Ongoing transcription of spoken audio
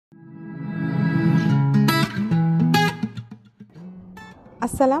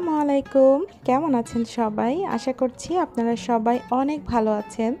আসসালামু আলাইকুম। কেমন আছেন সবাই? আশা করছি আপনারা সবাই অনেক ভালো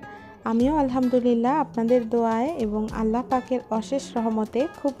আছেন। আমিও আলহামদুলিল্লাহ আপনাদের দোয়ায় এবং আল্লাহ পাকের অশেষ রহমতে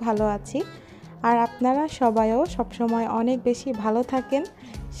খুব ভালো আছি। আর আপনারা সবাইও সবসময় অনেক বেশি ভালো থাকেন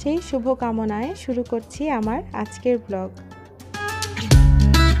সেই শুভকামনায় শুরু করছি আমার আজকের ব্লগ।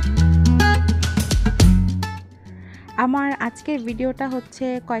 আমার আজকের ভিডিওটা হচ্ছে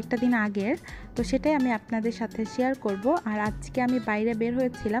কয়েকটা দিন আগের, তো সেটাই আমি আপনাদের সাথে শেয়ার করব। আর আজকে আমি বাইরে বের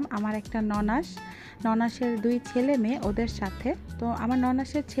হয়েছিলাম আমার একটা ননাসের 2 ছেলে মেয়ে ওদের সাথে। তো আমার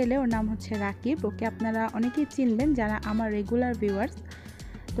ননাসের ছেলে, ওর নাম হচ্ছে রাকিব, ওকে আপনারা অনেকেই চিনবেন যারা আমার রেগুলার ভিউয়ার্স।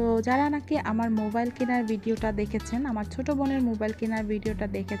 তো যারা নাকি আমার মোবাইল কেনার ভিডিওটা দেখেছেন, আমার ছোট বোনের মোবাইল কেনার ভিডিওটা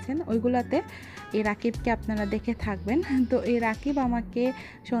দেখেছেন, ওইগুলাতে এই রাকিবকে আপনারা দেখে থাকবেন। তো এই রাকিব আমাকে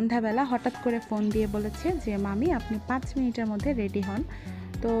সন্ধ্যাবেলা হঠাৎ করে ফোন দিয়ে বলেছে যে মামি আপনি 5 মিনিটের মধ্যে রেডি হন।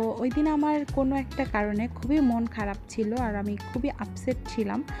 তো ওই দিন আমার কোনো একটা কারণে খুবই মন খারাপ ছিল আর আমি খুবই আপসেট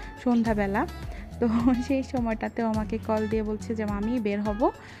ছিলাম সন্ধ্যাবেলা। তো সেই সময়টাতেও আমাকে কল দিয়ে বলছে যে মামি বের হব।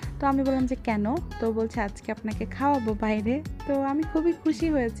 তো আমি বললাম যে কেন? তো বলছে আজকে আপনাকে খাওয়াবো বাইরে। তো আমি খুবই খুশি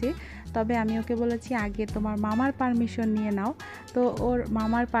হয়েছি। তবে আমি ওকে বলেছি আগে তোমার মামার পারমিশন নিয়ে নাও। তো ওর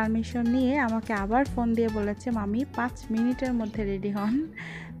মামার পারমিশন নিয়ে আমাকে আবার ফোন দিয়ে বলেছে মামি 5 মিনিটের মধ্যে রেডি হন।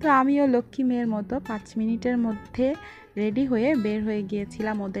 তো আমিও লক্ষ্মী মেয়ের মতো 5 মিনিটের মধ্যে রেডি হয়ে বের হয়ে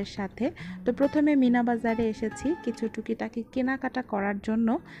গিয়েছিলাম ওদের সাথে। তো প্রথমে মিনা বাজারে এসেছি কিছু টুকিটাকি কেনাকাটা করার জন্য,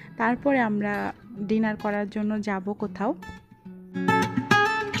 তারপরে আমরা ডিনার করার জন্য যাব কোথাও।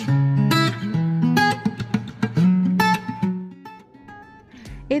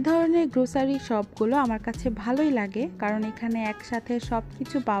 এই ধরনের গ্রোসারি শপগুলো আমার কাছে ভালোই লাগে, কারণ এখানে একসাথে সব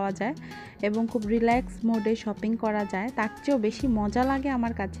কিছু পাওয়া যায় এবং খুব রিল্যাক্স মোডে শপিং করা যায়। তার চেয়েও বেশি মজা লাগে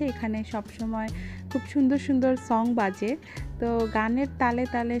আমার কাছে এখানে সব সময় খুব সুন্দর সুন্দর সং বাজে। তো গানের তালে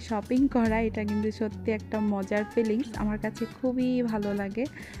তালে শপিং করা, এটা কিন্তু সত্যি একটা মজার ফিলিংস, আমার কাছে খুবই ভালো লাগে।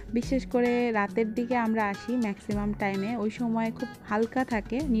 বিশেষ করে রাতের দিকে আমরা আসি ম্যাক্সিমাম টাইমে, ওই সময় খুব হালকা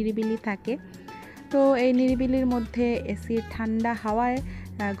থাকে, নিরিবিলি থাকে। তো এই নিরিবিলির মধ্যে এসির ঠান্ডা হাওয়ায়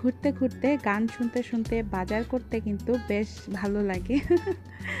ঘুরতে ঘুরতে গান শুনতে শুনতে বাজার করতে কিন্তু বেশ ভালো লাগে।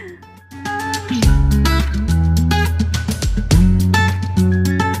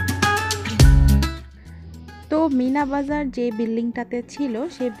 তো মিনা বাজার যে বিল্ডিংটাতে ছিল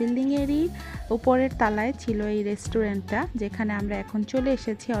সেই বিল্ডিংয়েরই উপরের তালায় ছিল এই রেস্টুরেন্টটা, যেখানে আমরা এখন চলে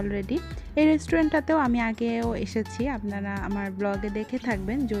এসেছি অলরেডি। এই রেস্টুরেন্টটাতেও আমি আগেও এসেছি, আপনারা আমার ব্লগে দেখে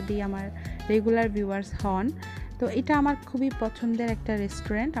থাকবেন যদি আমার রেগুলার ভিউয়ার্স হন। তো এটা আমার খুবই পছন্দের একটা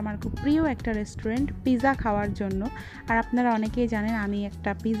রেস্টুরেন্ট, আমার খুব প্রিয় একটা রেস্টুরেন্ট পিৎজা খাওয়ার জন্য। আর আপনারা অনেকেই জানেন আমি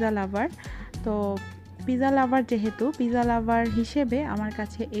একটা পিৎজা লাভার। তো পিৎজা লাভার যেহেতু, পিৎজা লাভার হিসেবে আমার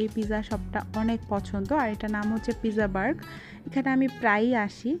কাছে এই পিৎজা শপটা অনেক পছন্দ। আর এটা নাম হচ্ছে পিৎজা বার্গ। এখানে আমি প্রায়ই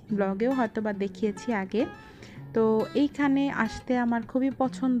আসি, ব্লগেও হয়তো বা দেখিয়েছি আগে। তো এইখানে আসতে আমার খুবই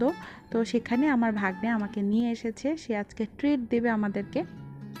পছন্দ। তো সেখানে আমার ভাগ্নে আমাকে নিয়ে এসেছে, সে আজকে ট্রিট দেবে আমাদেরকে।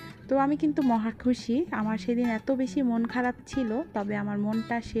 তো আমি কিন্তু মহা খুশি। আমার সেদিন এত বেশি মন খারাপ ছিল, তবে আমার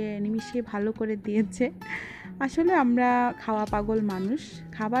মনটা সে নিমিষে ভালো করে দিয়েছে। আসলে আমরা খাওয়া পাগল মানুষ,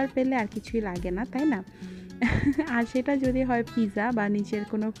 খাবার পেলে আর কিছুই লাগে না, তাই না? আর সেটা যদি হয় পিৎজা বা নিজের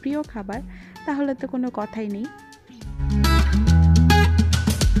কোনো প্রিয় খাবার, তাহলে তো কোনো কথাই নেই।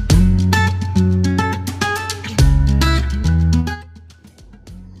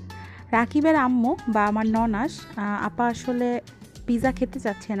 রাকিবের আম্মু বা আমার ননাস আপা আসলে পিৎজা খেতে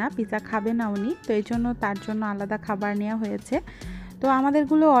চাচ্ছে না, পিৎজা খাবে না উনি, তো এই জন্য তার জন্য আলাদা খাবার নেওয়া হয়েছে। তো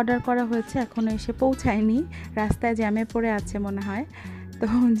আমাদেরগুলো অর্ডার করা হয়েছে, এখনও এসে পৌঁছায়নি, রাস্তায় জ্যামে পড়ে আছে মনে হয়। তো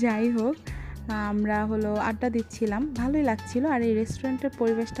যাই হোক, আমরা হলো আড্ডা দিচ্ছিলাম, ভালোই লাগছিল। আর এই রেস্টুরেন্টের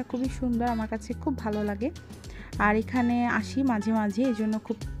পরিবেশটা খুবই সুন্দর, আমার কাছে খুব ভালো লাগে। আর এখানে আসি মাঝে মাঝে, এই জন্য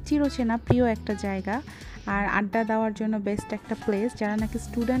খুব চিরচেনা প্রিয় একটা জায়গা আর আড্ডা দেওয়ার জন্য বেস্ট একটা প্লেস। যারা নাকি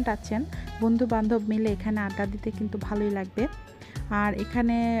স্টুডেন্ট আছেন, বন্ধু বান্ধব মিলে এখানে আড্ডা দিতে কিন্তু ভালোই লাগবে। আর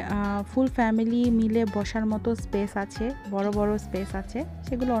এখানে ফুল ফ্যামিলি মিলে বসার মতো স্পেস আছে, বড় বড় স্পেস আছে,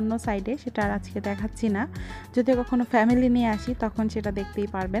 সেগুলো অন্য সাইডে, সেটা আর আজকে দেখাচ্ছি না। যদি কখনো ফ্যামিলি নিয়ে আসি তখন সেটা দেখতেই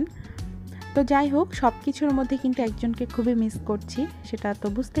পারবেন। তো যাই হোক, সব কিছুর মধ্যে কিন্তু একজনকে খুবই মিস করছি, সেটা তো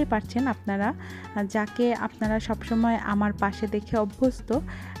বুঝতেই পারছেন আপনারা, যাকে আপনারা সবসময় আমার পাশে দেখে অভ্যস্ত,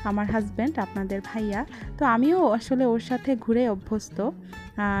 আমার হাজব্যান্ড, আপনাদের ভাইয়া। তো আমিও আসলে ওর সাথে ঘুরে অভ্যস্ত,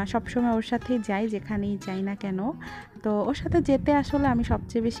 সবসময় ওর সাথেই যাই যেখানেই যাই না কেন। তো ওর সাথে যেতে আসলে আমি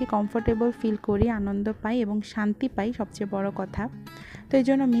সবচেয়ে বেশি কমফোর্টেবল ফিল করি, আনন্দ পাই এবং শান্তি পাই, সবচেয়ে বড় কথা। তো এই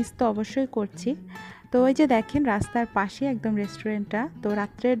জন্য মিস তো অবশ্যই করছি। তো ওই যে দেখেন রাস্তার পাশে একদম রেস্টুরেন্টটা। তো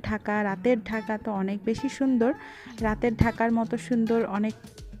রাতের ঢাকা তো অনেক বেশি সুন্দর, রাতের ঢাকার মতো সুন্দর অনেক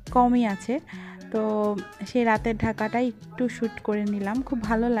কমই আছে। তো সেই রাতের ঢাকাটাই একটু শ্যুট করে নিলাম, খুব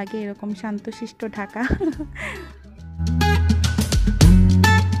ভালো লাগে এরকম শান্তশিষ্ট ঢাকা।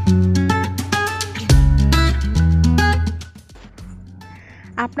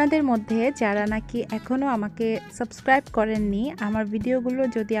 আপনাদের মধ্যে যারা নাকি এখনও আমাকে সাবস্ক্রাইব করেননি, আমার ভিডিওগুলো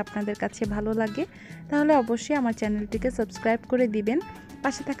যদি আপনাদের কাছে ভালো লাগে তাহলে অবশ্যই আমার চ্যানেলটিকে সাবস্ক্রাইব করে দিবেন।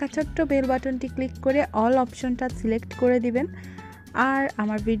 পাশে থাকা ছোট্ট বেল বাটনটি ক্লিক করে অল অপশনটা সিলেক্ট করে দিবেন। আর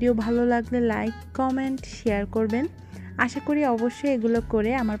আমার ভিডিও ভালো লাগলে লাইক, কমেন্ট, শেয়ার করবেন। আশা করি অবশ্যই এগুলো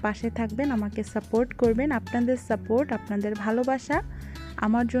করে আমার পাশে থাকবেন, আমাকে সাপোর্ট করবেন। আপনাদের সাপোর্ট, আপনাদের ভালোবাসা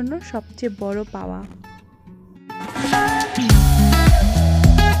আমার জন্য সবচেয়ে বড় পাওয়া।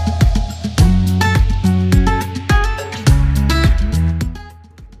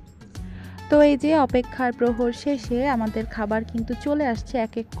 তো এই যে অপেক্ষার প্রহর শেষে আমাদের খাবার কিন্তু চলে আসছে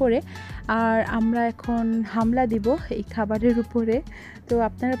এক এক করে, আর আমরা এখন হামলা দিব এই খাবারের উপরে। তো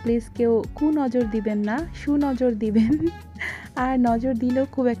আপনারা প্লিজ কেউ কুনজর দিবেন না, সুনজর দিবেন। আর নজর দিলেও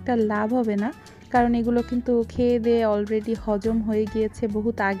খুব একটা লাভ হবে না, কারণ এগুলো কিন্তু খেয়ে দিয়ে অলরেডি হজম হয়ে গিয়েছে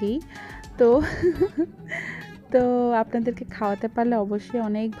বহুত আগেই। তো তো আপনাদেরকে খাওয়াতে পারলে অবশ্যই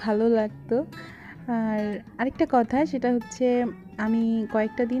অনেক ভালো লাগতো। আর আরেকটা কথা, সেটা হচ্ছে আমি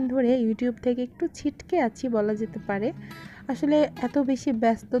কয়েকটা দিন ধরে ইউটিউব থেকে একটু ছিটকে আছি বলা যেতে পারে। আসলে এত বেশি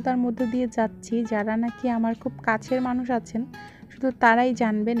ব্যস্ততার মধ্যে দিয়ে যাচ্ছি, যারা নাকি আমার খুব কাছের মানুষ আছেন শুধু তারাই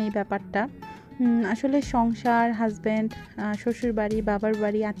জানবেন এই ব্যাপারটা। আসলে সংসার, হাজব্যান্ড, শ্বশুরবাড়ি, বাবার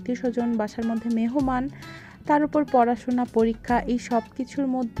বাড়ি, আত্মীয় স্বজন, বাসার মধ্যে মেহমান, তার উপর পড়াশোনা, পরীক্ষা, এই সব কিছুর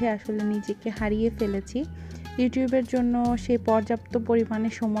মধ্যে আসলে নিজেকে হারিয়ে ফেলেছি। ইউটিউবের জন্য সেই পর্যাপ্ত পরিমাণে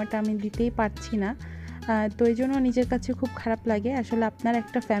সময়টা আমি দিতেই পারছি না। তো এই জন্য নিজের কাছে খুব খারাপ লাগে। আসলে আপনারা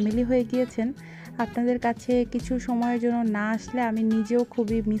একটা ফ্যামিলি হয়ে গিয়েছেন, আপনাদের কাছে কিছু সময়ের জন্য না আসলে আমি নিজেও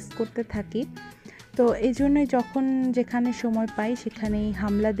খুবই মিস করতে থাকি। তো এই জন্যই যখন যেখানে সময় পাই সেখানেই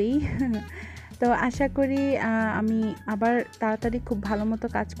হামলা দেই। তো আশা করি আমি আবার তাড়াতাড়ি খুব ভালো মতো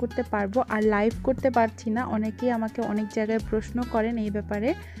কাজ করতে পারবো। আর লাইভ করতে পারছি না, অনেকেই আমাকে অনেক জায়গায় প্রশ্ন করেন এই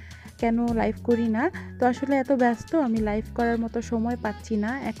ব্যাপারে, কেন লাইভ করি না। তো আসলে এত ব্যস্ত, আমি লাইভ করার মতো সময় পাচ্ছি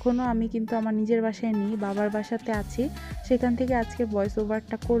না। এখনও আমি কিন্তু আমার নিজের বাসায় নেই, বাবার বাসাতে আছি। সেখান থেকে আজকে ভয়েস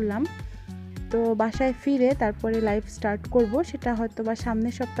ওভারটা করলাম। তো বাসায় ফিরে তারপরে লাইভ স্টার্ট করব, সেটা হয়তো বা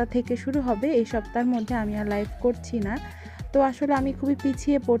সামনের সপ্তাহ থেকে শুরু হবে। এই সপ্তাহের মধ্যে আমি আর লাইভ করছি না। তো আসলে আমি খুবই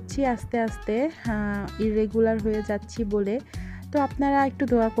পিছিয়ে পড়ছি আস্তে আস্তে, ইররেগুলার হয়ে যাচ্ছি বলে। তো আপনারা একটু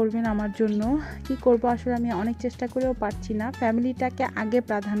দোয়া করবেন আমার জন্য। কি করব, আসলে আমি অনেক চেষ্টা করেও পারছি না। ফ্যামিলিটাকে আগে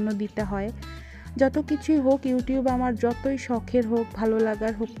প্রাধান্য দিতে হয়। যত কিছুই হোক, ইউটিউব আমার যতই শখের হোক, ভালো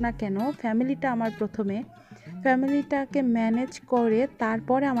লাগার হোক না কেন, ফ্যামিলিটা আমার প্রথমে। ফ্যামিলিটাকে ম্যানেজ করে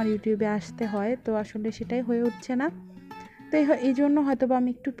তারপরে আমার ইউটিউবে আসতে হয়। তো আসলে সেটাই হয়ে উঠছে না। তো এই জন্য হয়তোবা আমি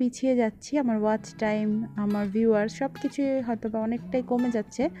একটু পিছিয়ে যাচ্ছি। আমার ওয়াচ টাইম, আমার ভিউয়ার্স সব কিছুই হয়তোবা অনেকটাই কমে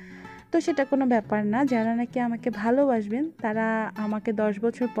যাচ্ছে। তো সেটা কোনো ব্যাপার না। যারা নাকি আমাকে ভালোবাসবেন তারা আমাকে 10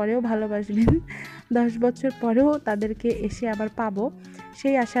 বছর পরেও ভালোবাসবেন। 10 বছর পরেও তাদেরকে এসে আবার পাবো,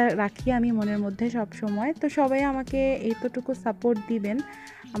 সেই আশা রাখি আমি মনের মধ্যে সব সময়। তো সবাই আমাকে এতটুকু সাপোর্ট দিবেন,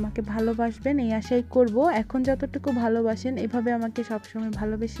 আমাকে ভালোবাসবেন, এই আশাই করব। এখন যতটুকু ভালোবাসেন এভাবে আমাকে সবসময়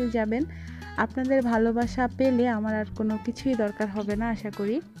ভালোবেসে যাবেন। আপনাদের ভালোবাসা পেলে আমার আর কোনো কিছুই দরকার হবে না আশা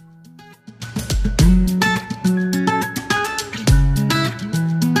করি।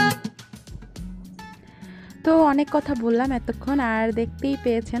 তো অনেক কথা বললাম এতক্ষণ, আর দেখতেই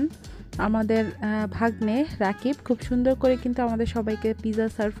পেয়েছেন আমাদের ভাগ্নে রাকিব খুব সুন্দর করে কিন্তু আমাদের সবাইকে পিৎজা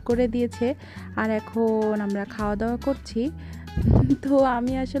সার্ভ করে দিয়েছে। আর এখন আমরা খাওয়া দাওয়া করছি। তো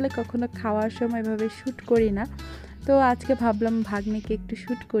আমি আসলে কখনো খাওয়ার সময় এভাবে শ্যুট করি না, তো আজকে ভাবলাম ভাগ্নেকে একটু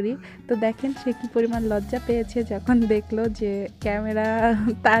শ্যুট করি। তো দেখেন সে কী পরিমাণ লজ্জা পেয়েছে যখন দেখলো যে ক্যামেরা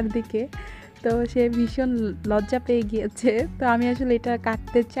তার দিকে। তো সে ভীষণ লজ্জা পেয়ে গিয়েছে। তো আমি আসলে এটা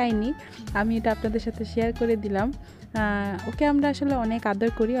কাটতে চাইনি, আমি এটা আপনাদের সাথে শেয়ার করে দিলাম। ওকে আমরা আসলে অনেক আদর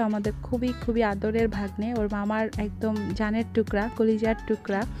করি, আমাদের খুবই খুবই আদরের ভাগ্নে। ওর মামার একদম জানের টুকরা, কলিজার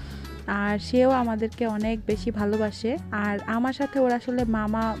টুকরা। আর সেও আমাদেরকে অনেক বেশি ভালোবাসে। আর আমার সাথে ওর আসলে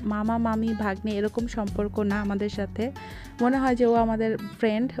মামা মামি ভাগ্নে এরকম সম্পর্ক না আমাদের সাথে। মনে হয় যে ও আমাদের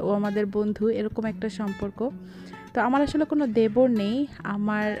ফ্রেন্ড, ও আমাদের বন্ধু, এরকম একটা সম্পর্ক। তো আমার আসলে কোনো দেবর নেই।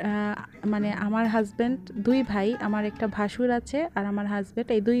 আমার হাজব্যান্ড 2 ভাই, আমার একটা ভাসুর আছে আর আমার হাজব্যান্ড,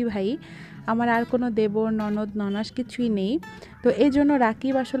 এই 2 ভাই। আমার আর কোনো দেবর, ননদ, ননাস কিছুই নেই। তো এই জন্য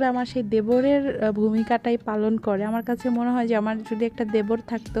রাকিব আসলে আমার সেই দেবরের ভূমিকাটাই পালন করে। আমার কাছে মনে হয় যে আমার যদি একটা দেবর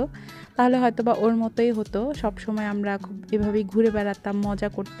থাকতো তাহলে হয়তো বা ওর মতোই হতো। সব সময় আমরা খুব এভাবেই ঘুরে বেড়াতাম, মজা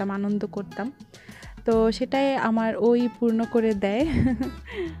করতাম, আনন্দ করতাম। তো সেটাই আমার ওই পূর্ণ করে দেয়।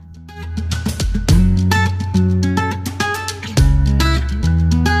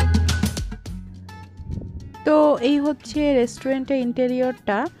 তো এই হচ্ছে রেস্টুরেন্টের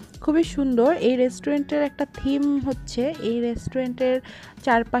ইন্টেরিয়রটা। খুবই সুন্দর। এই রেস্টুরেন্টের একটা থিম হচ্ছে, এই রেস্টুরেন্টের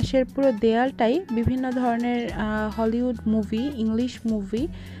চারপাশের পুরো দেয়ালটাই বিভিন্ন ধরনের হলিউড মুভি, ইংলিশ মুভি,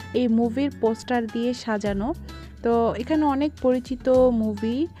 এই মুভির পোস্টার দিয়ে সাজানো। তো এখানে অনেক পরিচিত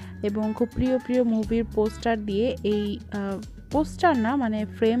মুভি এবং খুব প্রিয় প্রিয় মুভির পোস্টার দিয়ে এই পোস্টার না মানে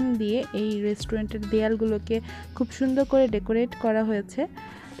ফ্রেম দিয়ে এই রেস্টুরেন্টের দেয়ালগুলোকে খুব সুন্দর করে ডেকোরেট করা হয়েছে।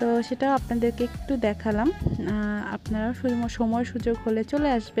 তো সেটাও আপনাদেরকে একটু দেখালাম। আপনারা সময় সুযোগ হলে চলে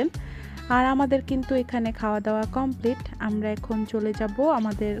আসবেন। আর আমাদের কিন্তু এখানে খাওয়া দাওয়া কমপ্লিট। আমরা এখন চলে যাব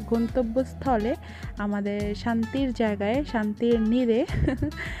আমাদের গন্তব্যস্থলে, আমাদের শান্তির জায়গায়, শান্তির নীড়ে।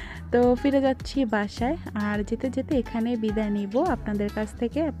 তো ফিরে যাচ্ছি বাসায়। আর যেতে যেতে এখানে বিদায় নিব আপনাদের কাছ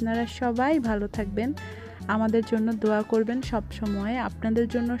থেকে। আপনারা সবাই ভালো থাকবেন, আমাদের জন্য দোয়া করবেন সব সময়। আপনাদের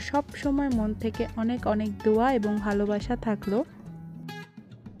জন্য সব সময় মন থেকে অনেক অনেক দোয়া এবং ভালোবাসা থাকলো।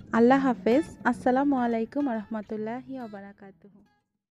 আল্লাহ হাফেজ। আসসালামু আলাইকুম ওয়া রাহমাতুল্লাহি ওয়া বারাকাতুহু।